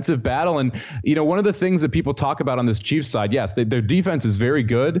defensive battle. And, one of the things that people talk about on this Chiefs side, yes, their defense is very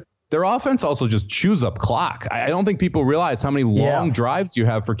good. their offense also just chews up clock. I don't think people realize how many long drives you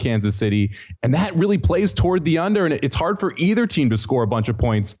have for Kansas City, and that really plays toward the under, and it's hard for either team to score a bunch of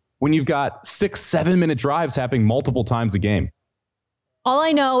points when you've got 6-7 minute drives happening multiple times a game. All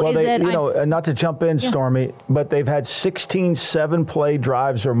I know is that not to jump in, Stormy, but they've had 16 7-play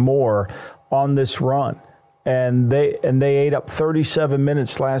drives or more on this run. And they ate up 37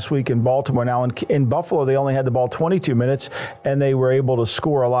 minutes last week in Baltimore. Now, in Buffalo, they only had the ball 22 minutes, and they were able to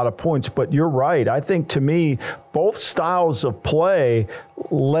score a lot of points. But you're right. I think, to me, both styles of play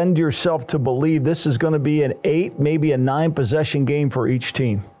lend yourself to believe this is going to be an 8, maybe a 9-possession game for each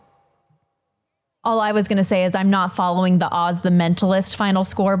team. All I was going to say is I'm not following the Oz the Mentalist final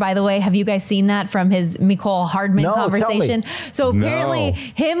score, by the way. Have you guys seen that from his Mecole Hardman conversation? So apparently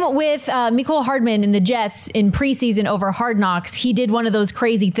him with Mecole Hardman in the Jets in preseason over Hard Knocks, he did one of those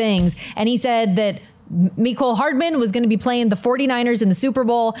crazy things. And he said that Mecole Hardman was going to be playing the 49ers in the Super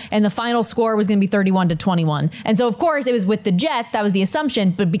Bowl, and the final score was going to be 31-21. And so, of course, it was with the Jets. That was the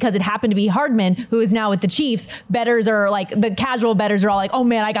assumption. But because it happened to be Hardman, who is now with the Chiefs, bettors are like, the casual bettors are all like, oh,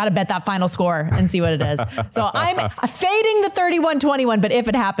 man, I got to bet that final score and see what it is. So I'm fading the 31-21. But if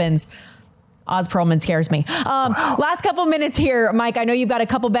it happens, Oz Perlman scares me. Last couple minutes here, Mike. I know you've got a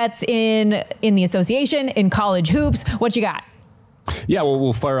couple bets in the association, in college hoops. What you got? Yeah, well,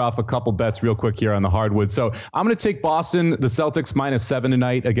 we'll fire off a couple bets real quick here on the hardwood. So I'm going to take Boston, the Celtics -7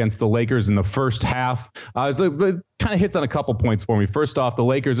 tonight against the Lakers in the first half. So it kind of hits on a couple points for me. First off, the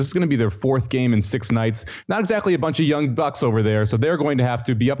Lakers, this is going to be their 4th game in 6 nights. Not exactly a bunch of young bucks over there, so they're going to have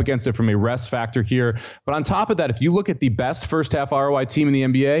to be up against it from a rest factor here. But on top of that, if you look at the best first half ROI team in the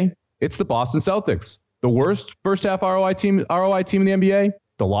NBA, it's the Boston Celtics. The worst first half ROI team in the NBA,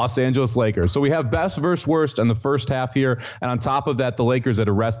 the Los Angeles Lakers. So we have best versus worst in the first half here. And on top of that, the Lakers at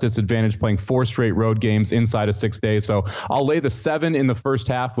a rest disadvantage, playing 4 straight road games inside of 6 days. So I'll lay the 7 in the first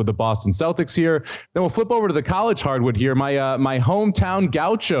half with the Boston Celtics here. Then we'll flip over to the college hardwood here. My hometown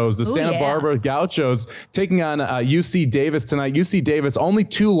Gauchos, the Santa Barbara Gauchos, taking on UC Davis tonight. UC Davis, only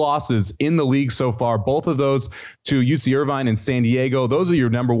 2 losses in the league so far. Both of those to UC Irvine and San Diego. Those are your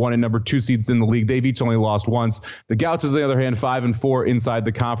number 1 and number 2 seeds in the league. They've each only lost once. The Gauchos, on the other hand, 5-4 inside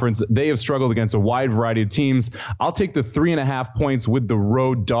the conference. They have struggled against a wide variety of teams. I'll take the 3.5 points with the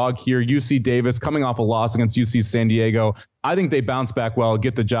road dog here. UC Davis coming off a loss against UC San Diego. I think they bounce back well,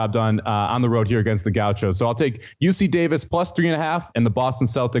 get the job done on the road here against the Gauchos. So I'll take UC Davis plus 3.5 and the Boston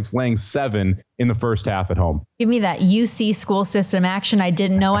Celtics laying 7 in the first half at home. Give me that UC school system action I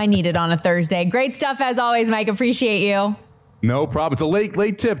didn't know I needed on a Thursday. Great stuff as always, Mike. Appreciate you. No problem. It's a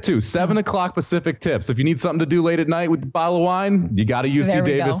late tip, too. 7 o'clock Pacific tips. If you need something to do late at night with a bottle of wine, you got a UC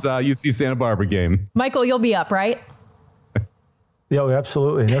Davis, UC Santa Barbara game. Michael, you'll be up, right? Yeah,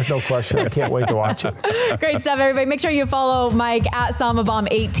 absolutely. There's no question. I can't wait to watch it. Great stuff, everybody. Make sure you follow Mike at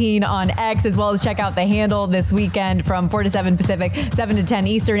SamaBomb18 on X, as well as check out The Handle this weekend from 4 to 7 Pacific, 7 to 10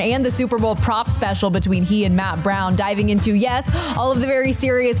 Eastern, and the Super Bowl prop special between he and Matt Brown, diving into, yes, all of the very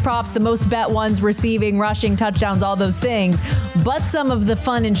serious props, the most bet ones, receiving, rushing, touchdowns, all those things, but some of the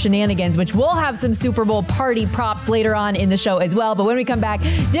fun and shenanigans, which we'll have some Super Bowl party props later on in the show as well. But when we come back,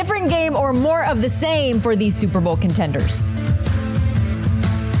 different game or more of the same for these Super Bowl contenders.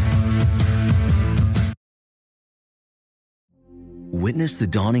 Witness the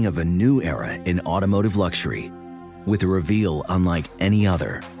dawning of a new era in automotive luxury with a reveal unlike any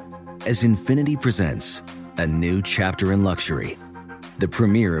other as Infiniti presents a new chapter in luxury, the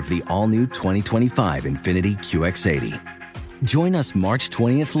premiere of the all-new 2025 Infiniti QX80. Join us March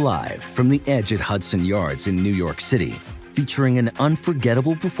 20th live from the Edge at Hudson Yards in New York City, featuring an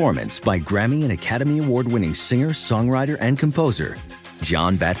unforgettable performance by Grammy and Academy Award-winning singer, songwriter, and composer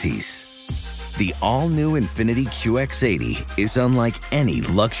Jon Batiste. The all-new Infiniti QX80 is unlike any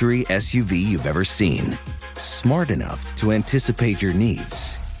luxury SUV you've ever seen. Smart enough to anticipate your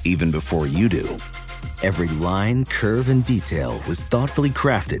needs, even before you do. Every line, curve, and detail was thoughtfully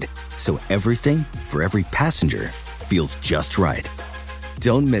crafted, so everything for every passenger feels just right.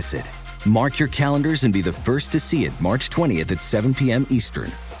 Don't miss it. Mark your calendars and be the first to see it March 20th at 7 p.m.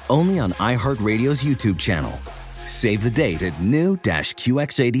 Eastern, only on iHeartRadio's YouTube channel. Save the date at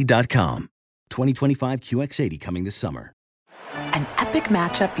new-QX80.com. 2025 QX80 coming this summer. An epic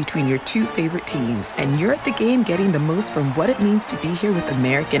matchup between your 2 favorite teams, and you're at the game getting the most from what it means to be here with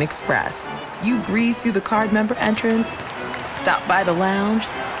American Express. You breeze through the card member entrance, stop by the lounge.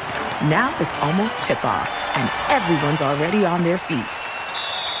 Now it's almost tip-off, and everyone's already on their feet.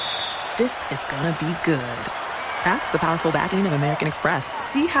 This is gonna be good. That's the powerful backing of American Express.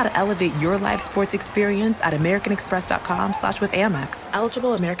 See how to elevate your live sports experience at americanexpress.com/withAmex.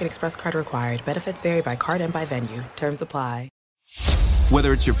 Eligible American Express card required. Benefits vary by card and by venue. Terms apply.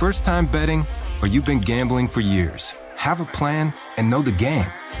 Whether it's your first time betting or you've been gambling for years, have a plan and know the game.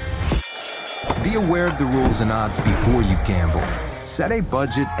 Be aware of the rules and odds before you gamble. Set a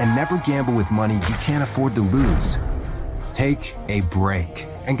budget and never gamble with money you can't afford to lose. Take a break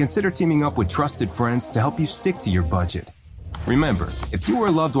and consider teaming up with trusted friends to help you stick to your budget. Remember, if you or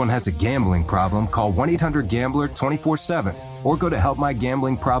a loved one has a gambling problem, call 1-800-GAMBLER 24/7 or go to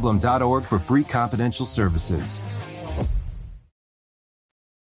helpmygamblingproblem.org for free confidential services.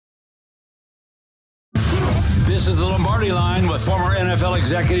 This is the Lombardi Line with former NFL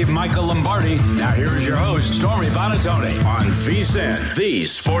executive Michael Lombardi. Now here is your host, Stormy Buonantony, on VSiN, the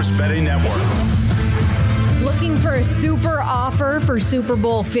Sports Betting Network. Looking for a super offer for Super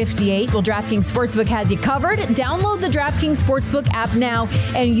Bowl 58? Well, DraftKings Sportsbook has you covered. Download the DraftKings Sportsbook app now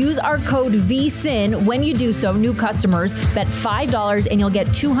and use our code VSiN. When you do so, new customers bet $5 and you'll get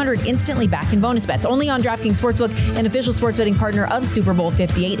 $200 instantly back in bonus bets. Only on DraftKings Sportsbook, an official sports betting partner of Super Bowl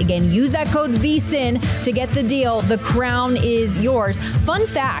 58. Again, use that code VSiN to get the deal. The crown is yours. Fun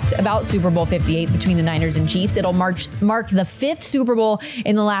fact about Super Bowl 58 between the Niners and Chiefs: it'll mark the 5th Super Bowl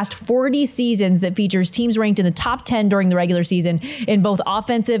in the last 40 seasons that features teams ranked in the top 10 during the regular season in both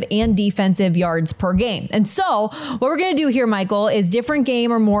offensive and defensive yards per game. And so what we're going to do here, Michael, is different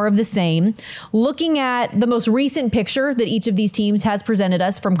game or more of the same, looking at the most recent picture that each of these teams has presented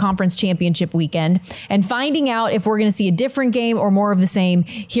us from conference championship weekend and finding out if we're going to see a different game or more of the same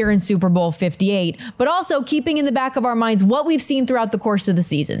here in Super Bowl 58, but also keeping in the back of our minds what we've seen throughout the course of the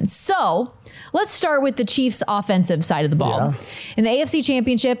season. So let's start with the Chiefs' offensive side of the ball. Yeah. In the AFC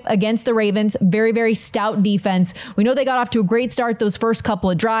Championship against the Ravens, very, very stout defense. We know they got off to a great start those first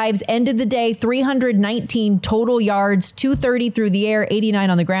couple of drives. Ended the day 319 total yards, 230 through the air, 89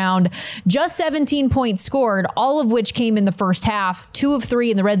 on the ground. Just 17 points scored, all of which came in the first half, 2 of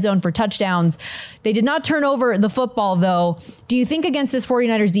 3 in the red zone for touchdowns. They did not turn over the football, though. Do you think against this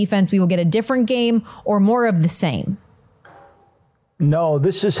 49ers defense we will get a different game or more of the same? No,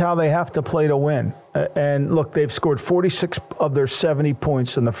 this is how they have to play to win. And look, they've scored 46 of their 70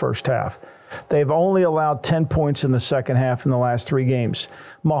 points in the first half. They've only allowed 10 points in the second half in the last 3 games.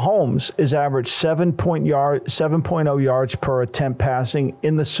 Mahomes has averaged 7.0 yards per attempt passing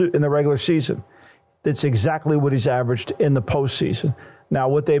in the regular season. That's exactly what he's averaged in the postseason. Now,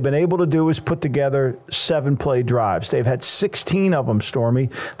 what they've been able to do is put together 7-play drives. They've had 16 of them, Stormy.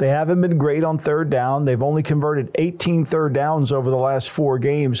 They haven't been great on third down. They've only converted 18 third downs over the last 4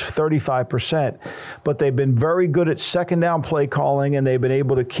 games, 35%. But they've been very good at second down play calling, and they've been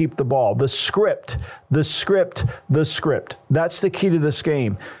able to keep the ball. The script. That's the key to this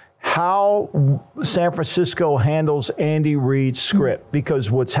game. How San Francisco handles Andy Reid's script, because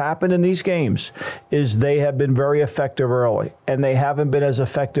what's happened in these games is they have been very effective early, and they haven't been as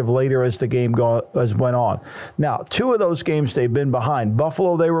effective later as the game went on. Now, 2 of those games they've been behind.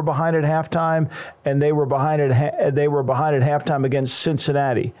 Buffalo, they were behind at halftime, and they were behind at halftime against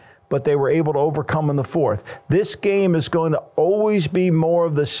Cincinnati, but they were able to overcome in the 4th. This game is going to always be more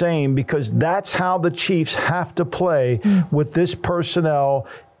of the same, because that's how the Chiefs have to play with this personnel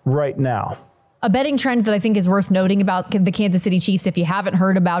right now. A betting trend that I think is worth noting about the Kansas City Chiefs, if you haven't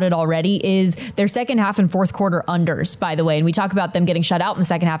heard about it already, is their second half and fourth quarter unders, by the way. And we talk about them getting shut out in the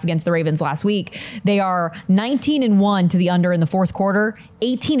second half against the Ravens last week. They are 19-1 to the under in the fourth quarter,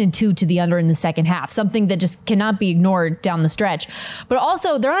 18-2 to the under in the second half, something that just cannot be ignored down the stretch. But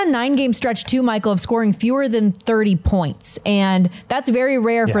also, they're on a 9-game stretch too, Michael, of scoring fewer than 30 points. And that's very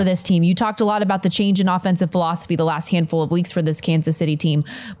rare for this team. You talked a lot about the change in offensive philosophy the last handful of weeks for this Kansas City team.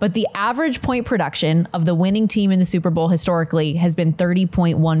 But the average point production of the winning team in the Super Bowl historically has been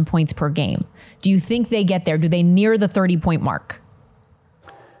 30.1 points per game. Do you think they get there? Do they near the 30-point mark?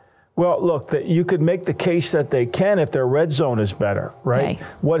 Well, look, you could make the case that they can if their red zone is better, right? Okay.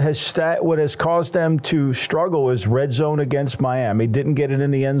 What has caused them to struggle is red zone against Miami. Didn't get it in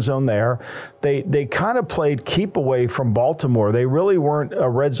the end zone there. They kind of played keep away from Baltimore. They really weren't a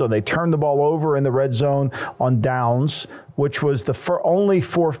red zone. They turned the ball over in the red zone on downs, which was the only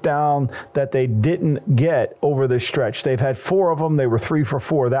 4th down that they didn't get over the stretch. They've had 4 of them. They were 3 for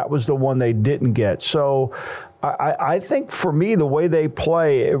 4. That was the one they didn't get. So I think for me, the way they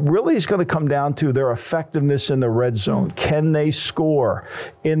play, it really is going to come down to their effectiveness in the red zone. Can they score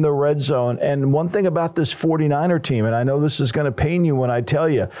in the red zone? And one thing about this 49er team, and I know this is going to pain you when I tell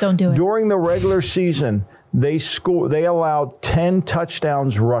you. Don't do it. During the regular season, they allowed 10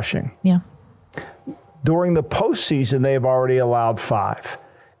 touchdowns rushing. Yeah. During the postseason, they've already allowed 5.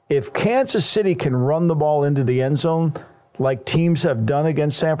 If Kansas City can run the ball into the end zone, like teams have done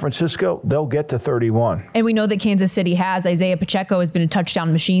against San Francisco, they'll get to 31. And we know that Kansas City has. Isaiah Pacheco has been a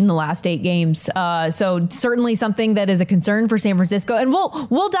touchdown machine the last 8 games. So certainly something that is a concern for San Francisco. And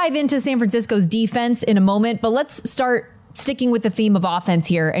we'll dive into San Francisco's defense in a moment, but let's start sticking with the theme of offense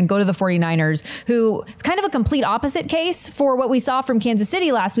here and go to the 49ers, who it's kind of a complete opposite case for what we saw from Kansas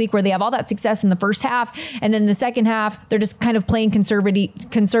City last week, where they have all that success in the first half. And then the second half, they're just kind of playing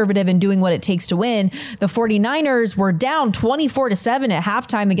conservative and doing what it takes to win. The 49ers were down 24-7 at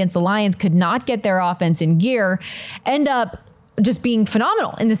halftime against the Lions, could not get their offense in gear, end up just being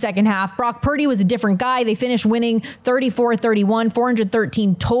phenomenal in the second half. Brock Purdy was a different guy. They finished winning 34-31,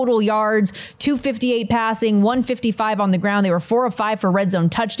 413 total yards, 258 passing, 155 on the ground. They were 4 of 5 for red zone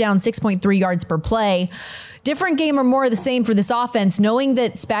touchdowns, 6.3 yards per play. Different game or more of the same for this offense, knowing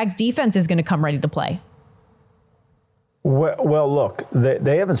that Spags' defense is going to come ready to play. Well, look,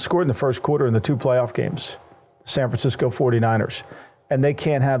 they haven't scored in the first quarter in the 2 playoff games, San Francisco 49ers. And they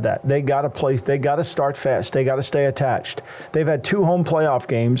can't have that. They got to play. They got to start fast. They got to stay attached. They've had 2 home playoff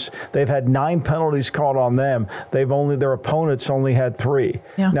games. They've had 9 penalties called on them. Their opponents only had 3.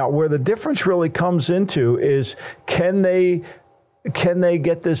 Yeah. Now, where the difference really comes into is can they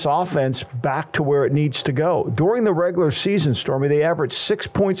get this offense back to where it needs to go? During the regular season, Stormy, they averaged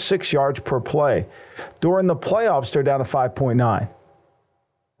 6.6 yards per play. During the playoffs, they're down to 5.9.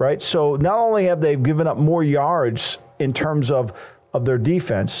 Right. So not only have they given up more yards in terms of their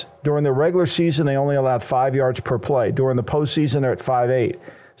defense. During the regular season, they only allowed 5 yards per play. During the postseason, they're at 5.8.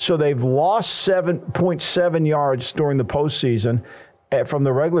 So they've lost 7.7 yards during the postseason from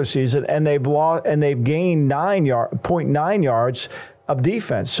the regular season, and they've gained 0.9 yards of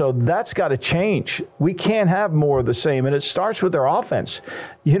defense. So that's got to change. We can't have more of the same, and it starts with their offense.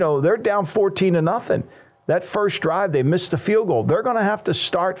 They're down 14-0. That first drive, they missed the field goal. They're going to have to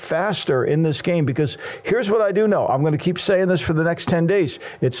start faster in this game, because here's what I do know. I'm going to keep saying this for the next 10 days.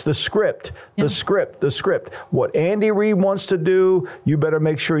 It's the script, the script. What Andy Reid wants to do, you better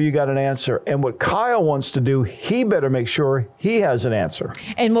make sure you got an answer. And what Kyle wants to do, he better make sure he has an answer.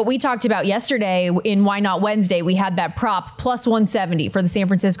 And what we talked about yesterday in Why Not Wednesday, we had that prop plus 170 for the San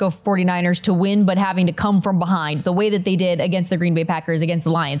Francisco 49ers to win, but having to come from behind the way that they did against the Green Bay Packers, against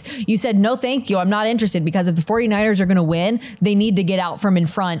the Lions. You said, no, thank you. I'm not interested, because if the 49ers are going to win, they need to get out from in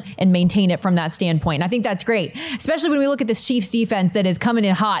front and maintain it from that standpoint. And I think that's great, especially when we look at this Chiefs defense that is coming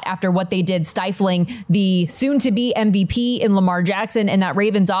in hot after what they did, stifling the soon-to-be MVP in Lamar Jackson and that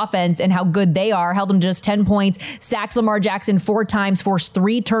Ravens offense, and how good they are. Held them just 10 points, sacked Lamar Jackson 4 times, forced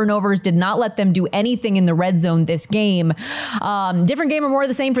 3 turnovers, did not let them do anything in the red zone this game. Different game or more of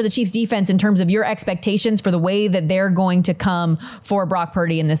the same for the Chiefs defense in terms of your expectations for the way that they're going to come for Brock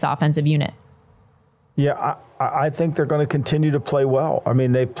Purdy in this offensive unit. Yeah, I think they're going to continue to play well. I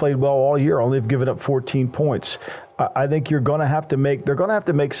mean, they've played well all year, only have given up 14 points. I think they're going to have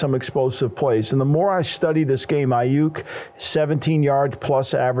to make some explosive plays. And the more I study this game, Ayuk, 17 yards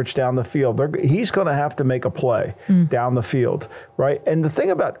plus average down the field. He's going to have to make a play down the field, right? And the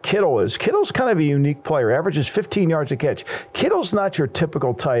thing about Kittle's kind of a unique player. Averages 15 yards a catch. Kittle's not your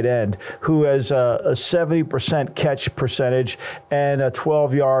typical tight end who has a 70% catch percentage and a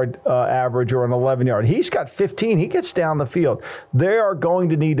 12-yard average or an 11-yard. He's got 15. He gets down the field. They are going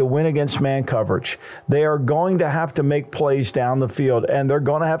to need to win against man coverage. They are going to have to make plays down the field, and they're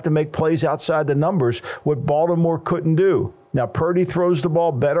going to have to make plays outside the numbers, what Baltimore couldn't do. Now, Purdy throws the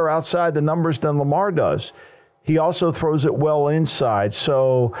ball better outside the numbers than Lamar does. He also throws it well inside.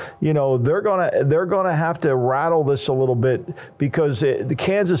 So, they're gonna have to rattle this a little bit, because the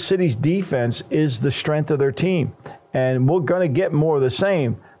Kansas City's defense is the strength of their team, and we're going to get more of the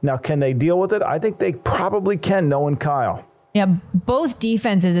same. Now, can they deal with it? I think they probably can, knowing Kyle. Yeah, both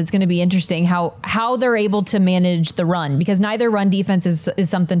defenses, it's going to be interesting how they're able to manage the run, because neither run defense is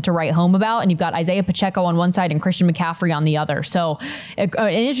something to write home about. And you've got Isaiah Pacheco on one side and Christian McCaffrey on the other. So an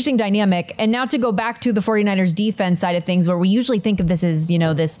interesting dynamic. And now to go back to the 49ers defense side of things, where we usually think of this as,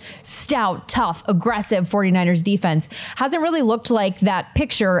 this stout, tough, aggressive 49ers defense, hasn't really looked like that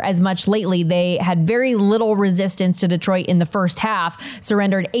picture as much lately. They had very little resistance to Detroit in the first half,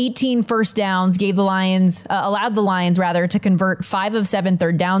 surrendered 18 first downs, allowed the Lions to convert 5 of 7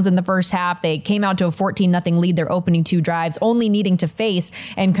 third downs in the first half. They came out to a 14-0 lead their opening 2 drives, only needing to face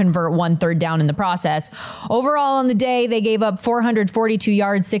and convert 1 third down in the process. Overall on the day, they gave up 442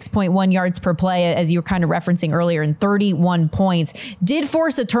 yards, 6.1 yards per play, as you were kind of referencing earlier, and 31 points. Did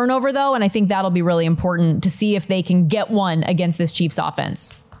force a turnover, though, and I think that'll be really important to see if they can get one against this Chiefs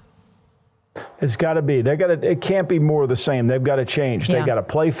offense. It's got to be. It can't be more of the same. They've got to change. Yeah. They got to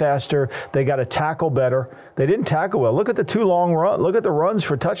play faster. They got to tackle better. They didn't tackle well. Look at the 2 long runs. Look at the runs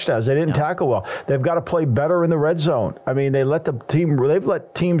for touchdowns. They didn't tackle well. They've got to play better in the red zone. I mean, they've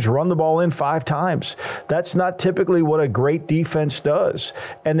let teams run the ball in 5 times. That's not typically what a great defense does.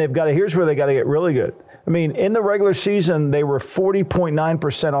 And here's where they got to get really good. I mean, in the regular season, they were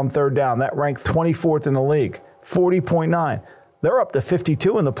 40.9% on third down. That ranked 24th in the league. 40.9. They're up to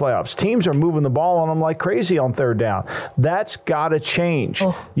 52 in the playoffs. Teams are moving the ball on them like crazy on third down. That's got to change.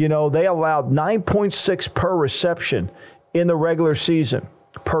 Oh. They allowed 9.6 per reception in the regular season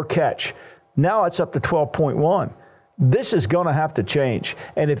per catch. Now it's up to 12.1. This is going to have to change.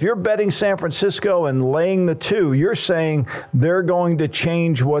 And if you're betting San Francisco and laying the 2, you're saying they're going to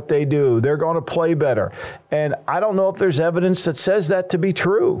change what they do. They're going to play better. And I don't know if there's evidence that says that to be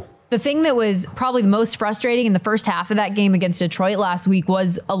true. The thing that was probably the most frustrating in the first half of that game against Detroit last week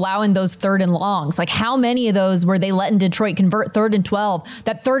was allowing those 3rd and longs. Like, how many of those were they letting Detroit convert 3rd and 12,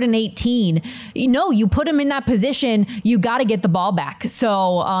 that 3rd and 18? You put them in that position, you got to get the ball back.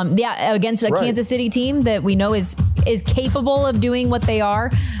 So, against a Kansas City team that we know is capable of doing what they are,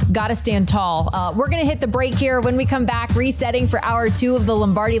 got to stand tall. We're going to hit the break here. When we come back, resetting for hour 2 of the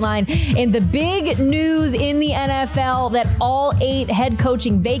Lombardi line. And the big news in the NFL that all 8 head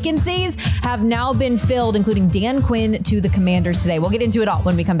coaching vacancies have now been filled, including Dan Quinn to the Commanders today. We'll get into it all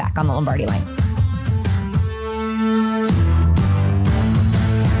when we come back on the Lombardi line.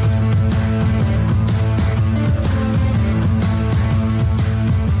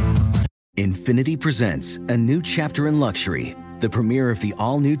 Infiniti presents a new chapter in luxury, the premiere of the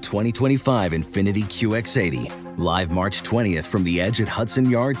all-new 2025 Infiniti QX80, live March 20th from the Edge at Hudson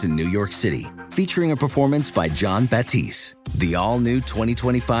Yards in New York City, featuring a performance by John Batiste. The all-new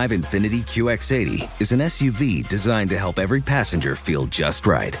 2025 Infiniti QX80 is an SUV designed to help every passenger feel just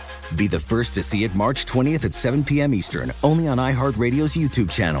right. Be the first to see it March 20th at 7 p.m. Eastern, only on iHeartRadio's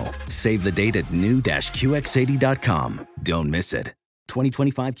YouTube channel. Save the date at new-QX80.com. Don't miss it.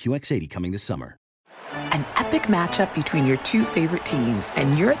 2025 QX80 coming this summer. An epic matchup between your 2 favorite teams,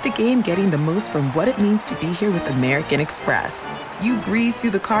 and you're at the game getting the most from what it means to be here with American Express. You breeze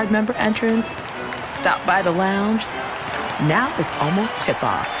through the card member entrance, stop by the lounge. Now it's almost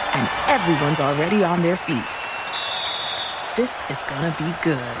tip-off, and everyone's already on their feet. This is gonna be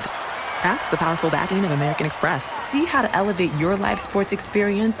good. That's the powerful backing of American Express. See how to elevate your live sports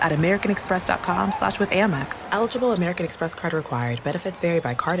experience at americanexpress.com/withAmex. Eligible American Express card required. Benefits vary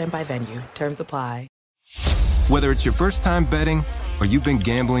by card and by venue. Terms apply. Whether it's your first time betting or you've been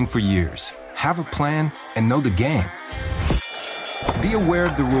gambling for years, have a plan and know the game. Be aware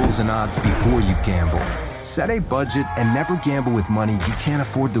of the rules and odds before you gamble. Set a budget and never gamble with money you can't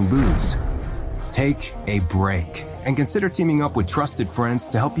afford to lose. Take a break and consider teaming up with trusted friends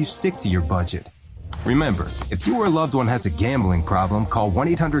to help you stick to your budget. Remember, if you or a loved one has a gambling problem, call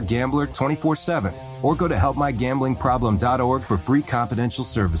 1-800-GAMBLER 24/7 or go to helpmygamblingproblem.org for free confidential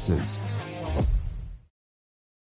services.